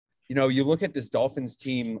You look at this Dolphins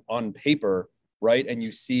team on paper, right? And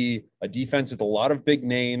you see a defense with a lot of big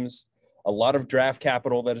names, a lot of draft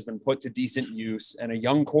capital that has been put to decent use, and a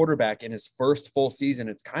young quarterback in his first full season.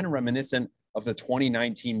 It's kind of reminiscent of the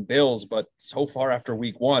 2019 Bills, but so far after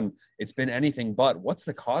week one, it's been anything but. What's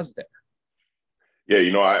the cause there? Yeah,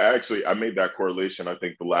 I made that correlation. I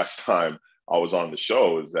think the last time I was on the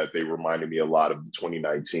show is that they reminded me a lot of the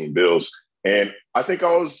 2019 Bills. And I think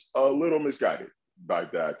I was a little misguided by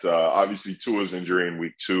that. Obviously, Tua's injury in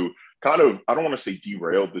week two kind of, I don't want to say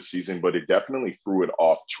derailed the season, but it definitely threw it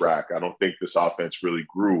off track. I don't think this offense really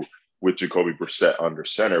grew with Jacoby Brissett under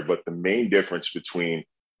center. But the main difference between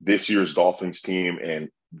this year's Dolphins team and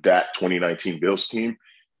that 2019 Bills team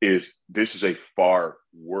is this is a far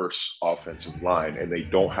worse offensive line, and they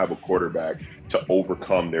don't have a quarterback to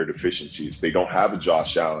overcome their deficiencies. They don't have a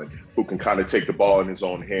Josh Allen who can kind of take the ball in his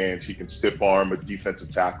own hands. He can stiff arm a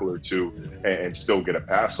defensive tackle or two and still get a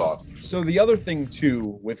pass off. So the other thing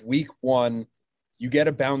too, with week one, you get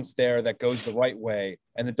a bounce there that goes the right way,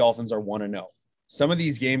 and the Dolphins are 1-0. Some of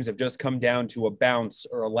these games have just come down to a bounce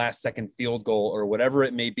or a last-second field goal or whatever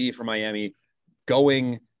it may be for Miami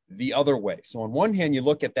going the other way. So on one hand, you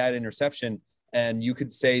look at that interception and you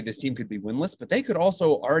could say this team could be winless, but they could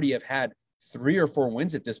also already have had 3 or 4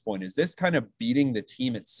 wins at this point. Is this kind of beating the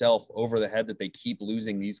team itself over the head that they keep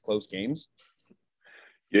losing these close games?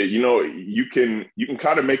 Yeah, you can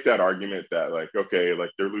kind of make that argument that okay,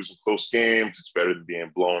 they're losing close games. It's better than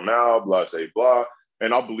being blown out, blah, blah, blah.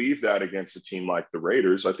 And I'll believe that against a team like the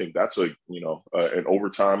Raiders. I think that's an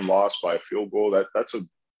overtime loss by a field goal. That's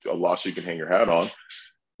a loss you can hang your hat on.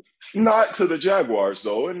 Not to the Jaguars,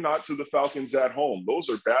 though, and not to the Falcons at home. Those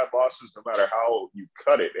are bad losses no matter how you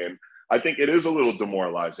cut it. And I think it is a little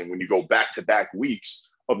demoralizing when you go back-to-back weeks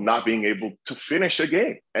of not being able to finish a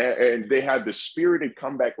game. And they had the spirited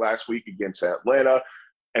comeback last week against Atlanta,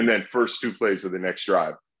 and then first 2 plays of the next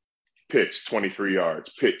drive. Pitts, 23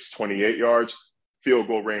 yards. Pitts, 28 yards. Field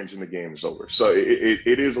goal range and the game is over. So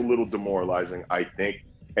it is a little demoralizing, I think.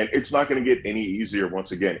 And it's not going to get any easier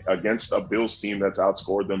once again against a Bills team that's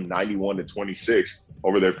outscored them 91-26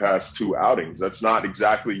 over their past 2 outings. That's not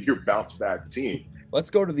exactly your bounce back team. Let's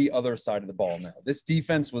go to the other side of the ball now. This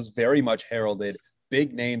defense was very much heralded,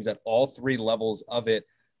 big names at all 3 levels of it,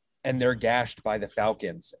 and they're gashed by the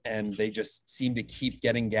Falcons. And they just seem to keep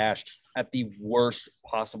getting gashed at the worst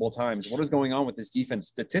possible times. What is going on with this defense?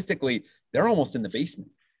 Statistically, they're almost in the basement.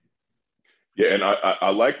 Yeah, and I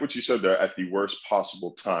like what you said there, at the worst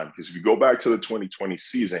possible time, because if you go back to the 2020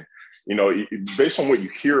 season, based on what you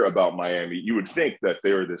hear about Miami, you would think that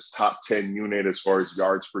they're this top 10 unit as far as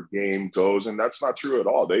yards per game goes, and that's not true at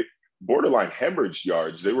all. They borderline hemorrhaged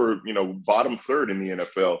yards. They were, bottom third in the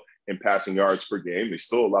NFL in passing yards per game. They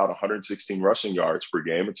still allowed 116 rushing yards per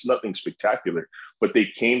game. It's nothing spectacular, but they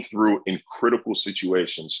came through in critical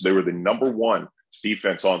situations. They were the number 1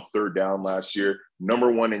 defense on third down last year,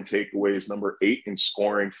 number 1 in takeaways, number 8 in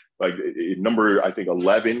scoring, number, I think,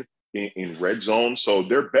 11 in red zone. So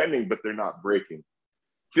they're bending, but they're not breaking.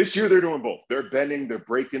 This year, they're doing both. They're bending, they're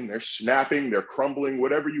breaking, they're snapping, they're crumbling,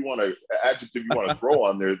 whatever adjective you want to throw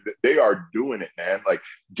on there. They are doing it, man.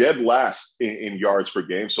 Dead last in yards per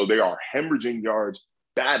game. So they are hemorrhaging yards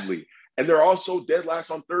badly. And they're also dead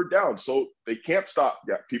last on third down. So they can't stop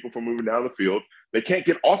people from moving down the field. They can't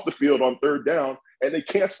get off the field on third down, and they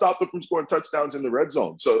can't stop them from scoring touchdowns in the red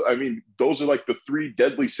zone. So, those are the 3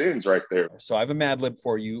 deadly sins right there. So I have a Mad Lib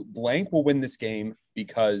for you. Blank will win this game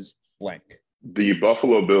because blank. The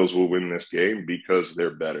Buffalo Bills will win this game because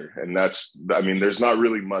they're better. And there's not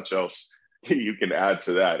really much else you can add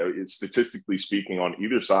to that. Statistically speaking, on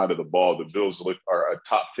either side of the ball, the Bills are a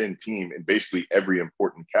top 10 team in basically every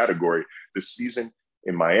important category this season.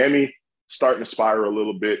 In Miami, starting to spiral a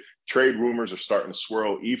little bit. Trade rumors are starting to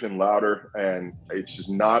swirl even louder. And it's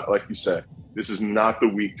just not, like you said, this is not the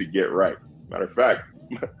week to get right. Matter of fact,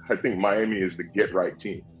 I think Miami is the get right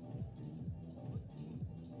team.